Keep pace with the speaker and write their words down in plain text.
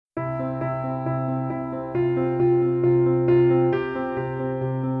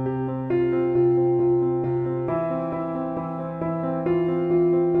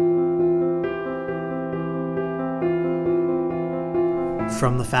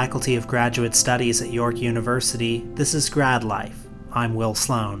From the Faculty of Graduate Studies at York University, this is Grad Life. I'm Will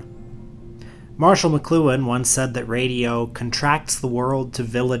Sloan. Marshall McLuhan once said that radio contracts the world to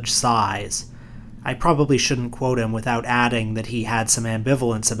village size. I probably shouldn't quote him without adding that he had some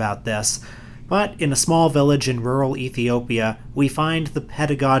ambivalence about this, but in a small village in rural Ethiopia, we find the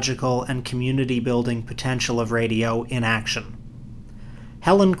pedagogical and community-building potential of radio in action.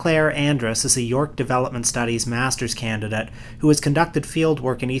 Helen Claire Andrus is a York Development Studies master's candidate who has conducted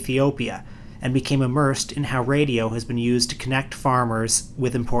fieldwork in Ethiopia and became immersed in how radio has been used to connect farmers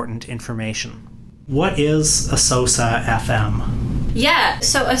with important information. What is Asosa FM? Yeah,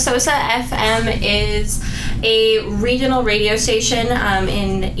 so Asosa FM is a regional radio station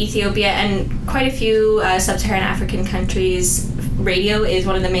in Ethiopia and quite a few sub-Saharan African countries. Radio is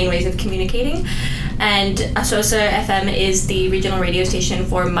one of the main ways of communicating, and Asosa FM is the regional radio station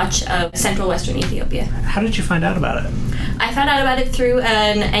for much of central western Ethiopia. How did you find out about it? I found out about it through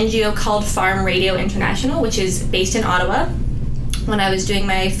an NGO called Farm Radio International, which is based in Ottawa. When I was doing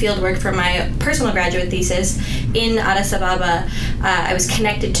my fieldwork for my personal graduate thesis in Addis Ababa, I was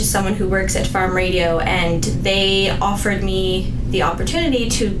connected to someone who works at Farm Radio, and they offered me the opportunity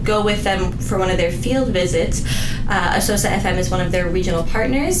to go with them for one of their field visits. Asosa FM is one of their regional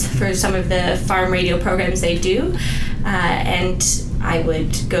partners for some of the farm radio programs they do, and I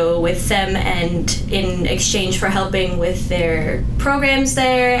would go with them, and in exchange for helping with their programs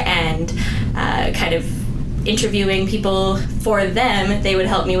there and kind of interviewing people for them, they would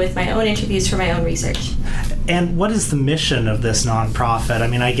help me with my own interviews for my own research. And what is the mission of this nonprofit? I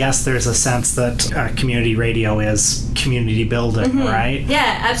mean, I guess there's a sense that community radio is community building, right?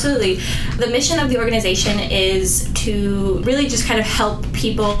 Yeah, absolutely. The mission of the organization is to really just kind of help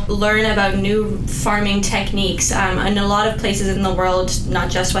people learn about new farming techniques. In a lot of places in the world, not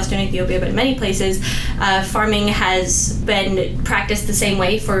just Western Ethiopia, but many places, farming has been practiced the same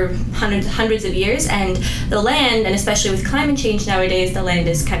way for hundreds of years, and the land, and especially with climate change nowadays, the land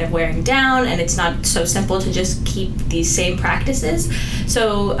is kind of wearing down, and it's not so simple to just keep these same practices.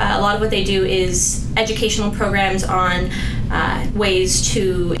 So a lot of what they do is educational programs on ways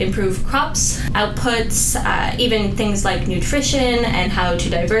to improve crops, outputs, even things like nutrition and how to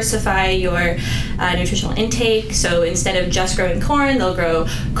diversify your nutritional intake. So instead of just growing corn, they'll grow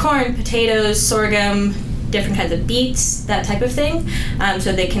corn, potatoes, sorghum, different kinds of beets, that type of thing,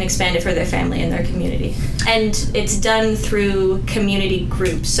 so they can expand it for their family and their community. And it's done through community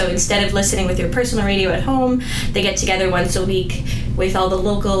groups. So instead of listening with your personal radio at home, they get together once a week with all the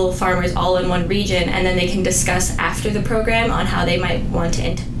local farmers all in one region, and then they can discuss after the program on how they might want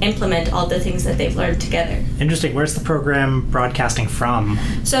to implement all the things that they've learned together. Interesting. Where's the program broadcasting from?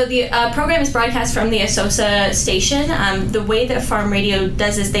 So the program is broadcast from the Asosa station. The way that Farm Radio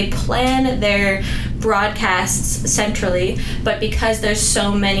does is they plan their broadcasts centrally, but because there's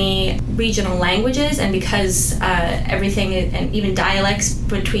so many regional languages and because everything and even dialects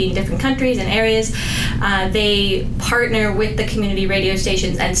between different countries and areas, they partner with the community radio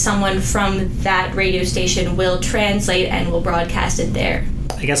stations, and someone from that radio station will translate and will broadcast it there.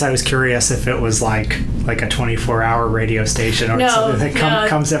 I guess I was curious if it was like a 24-hour radio station or something that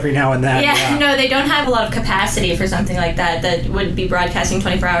comes every now and then. Yeah, no, they don't have a lot of capacity for something like that would be broadcasting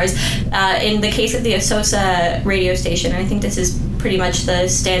 24 hours. In the case of the Asosa radio station, I think this is pretty much the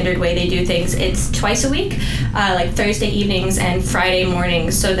standard way they do things, it's twice a week, like Thursday evenings and Friday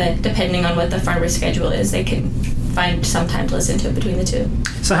mornings, so that depending on what the farmer's schedule is, they can find some time to listen to it between the two.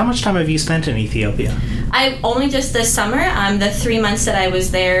 So how much time have you spent in Ethiopia? I only just this summer, the 3 months that I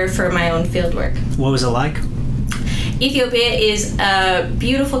was there for my own field work. What was it like? Ethiopia is a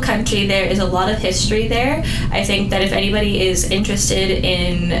beautiful country. There is a lot of history there. I think that if anybody is interested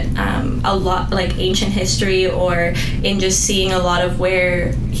in a lot like ancient history or in just seeing a lot of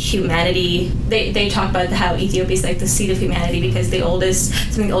where humanity, they talk about how Ethiopia is like the seat of humanity because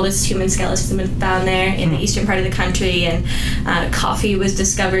some of the oldest human skeletons have been found there in the eastern part of the country, and coffee was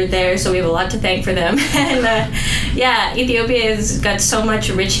discovered there, so we have a lot to thank for them. And Ethiopia has got so much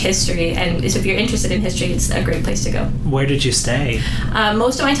rich history, and so if you're interested in history, it's a great place to go. Where did you stay?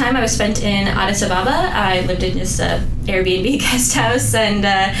 Most of my time I was spent in Addis Ababa. I lived in just a Airbnb guest house, and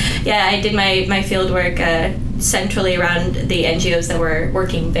I did my field work centrally around the NGOs that were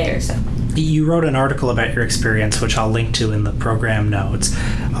working there. So you wrote an article about your experience, which I'll link to in the program notes.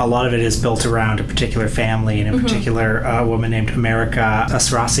 A lot of it is built around a particular family, and in particular a woman named America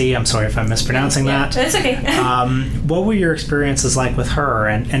Asrasi. I'm sorry if I'm mispronouncing that. That's okay. What were your experiences like with her,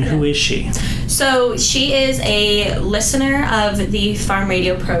 and who is she? So she is a listener of the farm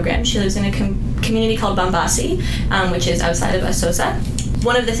radio program. She lives in a community called Bambasi, which is outside of Asosa.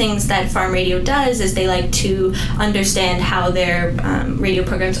 one of the things that farm radio does is they like to understand how their radio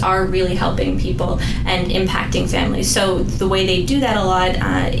programs are really helping people and impacting families. So the way they do that a lot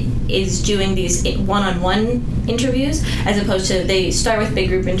is doing these one-on-one interviews, as opposed to they start with big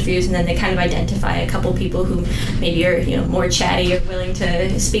group interviews and then they kind of identify a couple people who maybe are more chatty or willing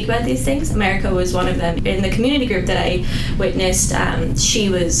to speak about these things. America was one of them. In the community group that I witnessed, she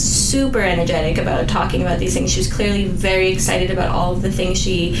was super energetic about talking about these things. She was clearly very excited about all of the things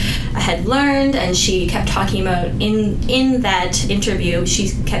she had learned, and she kept talking about in that interview,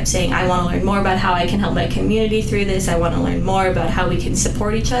 she kept saying, I want to learn more about how I can help my community through this. I want to learn more about how we can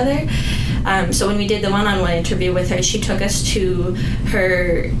support each other. So when we did the one-on-one interview with her, she took us to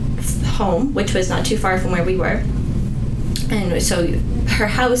her home, which was not too far from where we were. And so her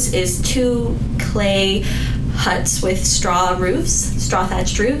house is 2 clay huts with straw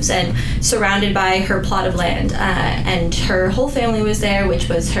thatched roofs, and surrounded by her plot of land. And her whole family was there, which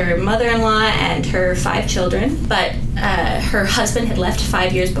was her mother-in-law and her 5 children. But her husband had left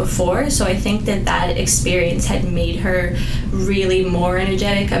 5 years before, so I think that experience had made her really more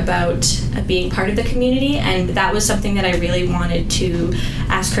energetic about being part of the community, and that was something that I really wanted to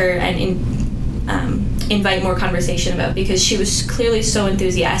ask her and invite more conversation about, because she was clearly so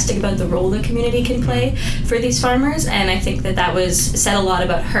enthusiastic about the role the community can play for these farmers, and I think that said a lot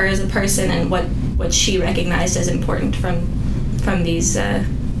about her as a person and what she recognized as important from these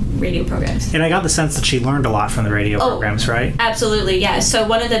radio programs. And I got the sense that she learned a lot from the radio programs, right? Absolutely, yeah. So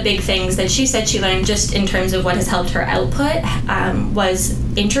one of the big things that she said she learned, just in terms of what has helped her output, was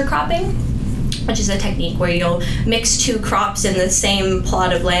intercropping, which is a technique where you'll mix 2 crops in the same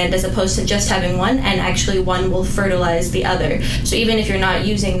plot of land as opposed to just having one, and actually one will fertilize the other. So even if you're not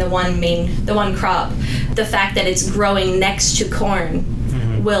using the one crop, the fact that it's growing next to corn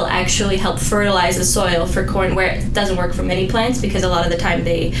will actually help fertilize the soil for corn, where it doesn't work for many plants, because a lot of the time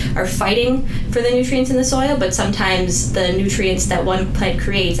they are fighting for the nutrients in the soil, but sometimes the nutrients that one plant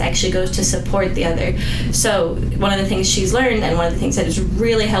creates actually goes to support the other. So one of the things she's learned, and one of the things that has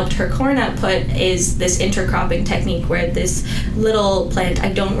really helped her corn output, is this intercropping technique, where this little plant,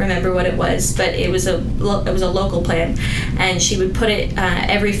 I don't remember what it was, but it was a local plant, and she would put it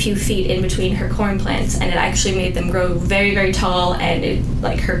every few feet in between her corn plants, and it actually made them grow very, very tall, and it,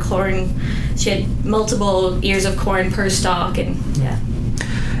 like her corn, she had multiple ears of corn per stalk, and yeah.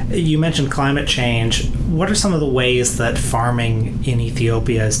 You mentioned climate change. What are some of the ways that farming in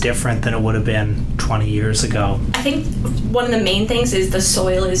Ethiopia is different than it would have been 20 years ago? I think one of the main things is the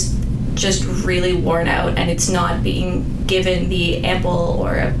soil is just really worn out, and it's not being given the ample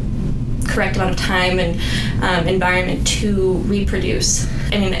or a correct amount of time and environment to reproduce.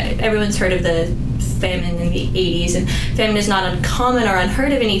 I mean, everyone's heard of the famine in the 80s, and famine is not uncommon or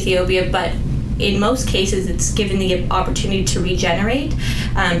unheard of in Ethiopia, but in most cases it's given the opportunity to regenerate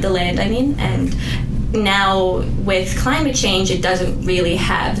the land, and now with climate change it doesn't really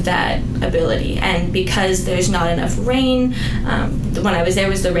have that ability, and because there's not enough rain, when I was there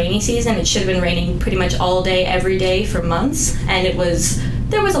was the rainy season. It should have been raining pretty much all day every day for months, and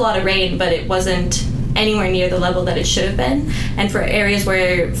there was a lot of rain, but it wasn't anywhere near the level that it should have been. And for areas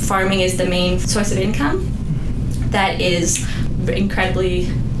where farming is the main source of income, that is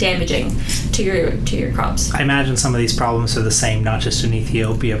incredibly damaging to your crops. I imagine some of these problems are the same, not just in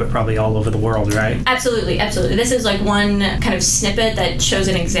Ethiopia, but probably all over the world, right? Absolutely. This is like one kind of snippet that shows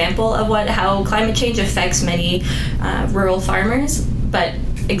an example of how climate change affects many rural farmers, but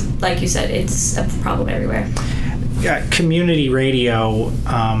like you said, it's a problem everywhere. Yeah, community radio,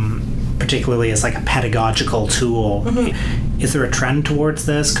 particularly as like a pedagogical tool. Mm-hmm. Is there a trend towards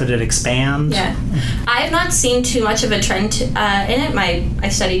this? Could it expand? Yeah. I have not seen too much of a trend in it. I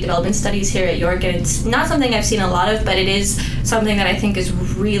study development studies here at York, and it's not something I've seen a lot of, but it is something that I think is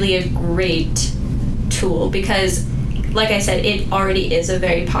really a great tool, because like I said, it already is a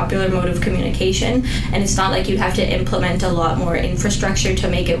very popular mode of communication, and it's not like you have to implement a lot more infrastructure to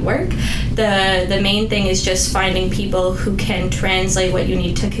make it work. The main thing is just finding people who can translate what you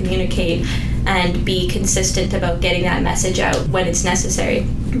need to communicate and be consistent about getting that message out when it's necessary.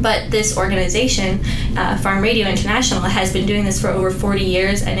 But this organization, Farm Radio International, has been doing this for over 40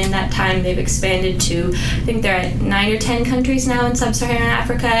 years, and in that time they've expanded to, I think they're at 9 or 10 countries now in sub-Saharan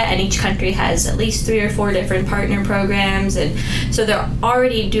Africa, and each country has at least 3 or 4 different partner programs, and so they're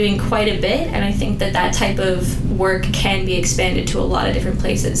already doing quite a bit, and I think that type of work can be expanded to a lot of different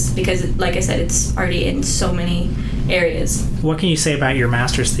places, because like I said, it's already in so many areas. What can you say about your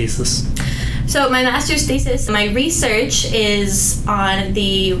master's thesis? So my master's thesis, my research is on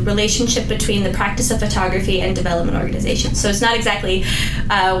the relationship between the practice of photography and development organizations. So it's not exactly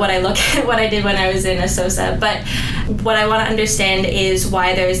what I did when I was in ASOSA, but what I want to understand is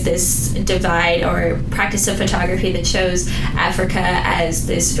why there's this divide or practice of photography that shows Africa as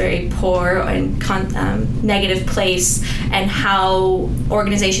this very poor and negative place, and how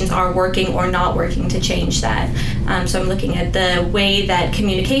organizations are working or not working to change that. So I'm looking at the way that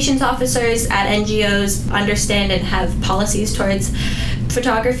communications officers at NGOs understand and have policies towards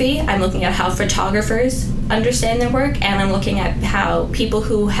photography. I'm looking at how photographers understand their work, and I'm looking at how people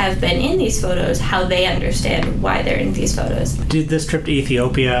who have been in these photos, how they understand why they're in these photos. Did this trip to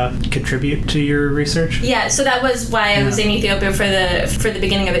Ethiopia contribute to your research? Yeah, so that was why I was in Ethiopia for the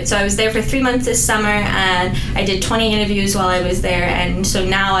beginning of it. So I was there for 3 months this summer, and I did 20 interviews while I was there, and so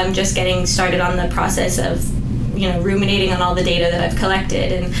now I'm just getting started on the process of ruminating on all the data that I've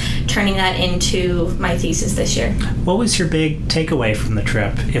collected and turning that into my thesis this year. What was your big takeaway from the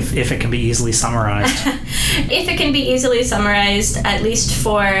trip, if it can be easily summarized? If it can be easily summarized, at least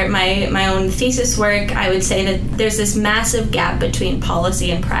for my own thesis work, I would say that there's this massive gap between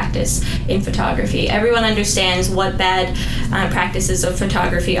policy and practice in photography. Everyone understands what bad practices of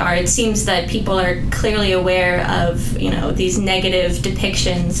photography are. It seems that people are clearly aware of these negative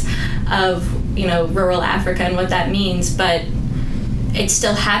depictions of rural Africa and what that means, but it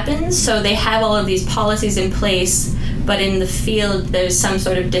still happens. So they have all of these policies in place, but in the field there's some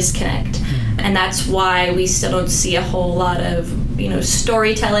sort of disconnect, and that's why we still don't see a whole lot of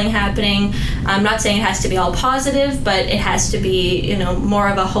storytelling happening. I'm not saying it has to be all positive, but it has to be more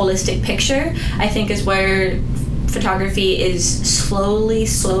of a holistic picture, I think, is where photography is slowly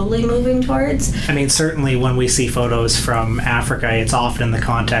moving towards. I mean, certainly when we see photos from Africa, it's often in the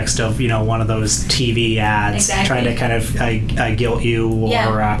context of one of those TV ads trying to kind of guilt you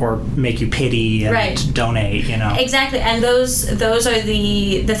or make you pity and donate. Exactly, and those are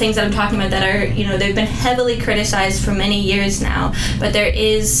the things that I'm talking about that are they've been heavily criticized for many years now, but there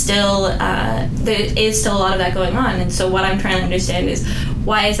is still a lot of that going on. And so what I'm trying to understand is,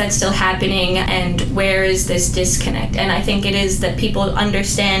 why is that still happening, and where is this disconnect? And I think it is that people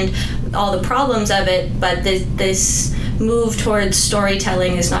understand all the problems of it, but this move towards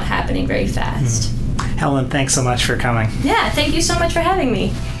storytelling is not happening very fast. Helen, thanks so much for coming. Yeah, thank you so much for having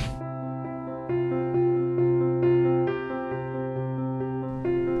me.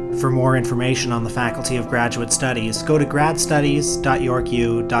 For more information on the Faculty of Graduate Studies, go to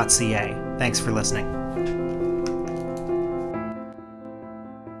gradstudies.yorku.ca. Thanks for listening.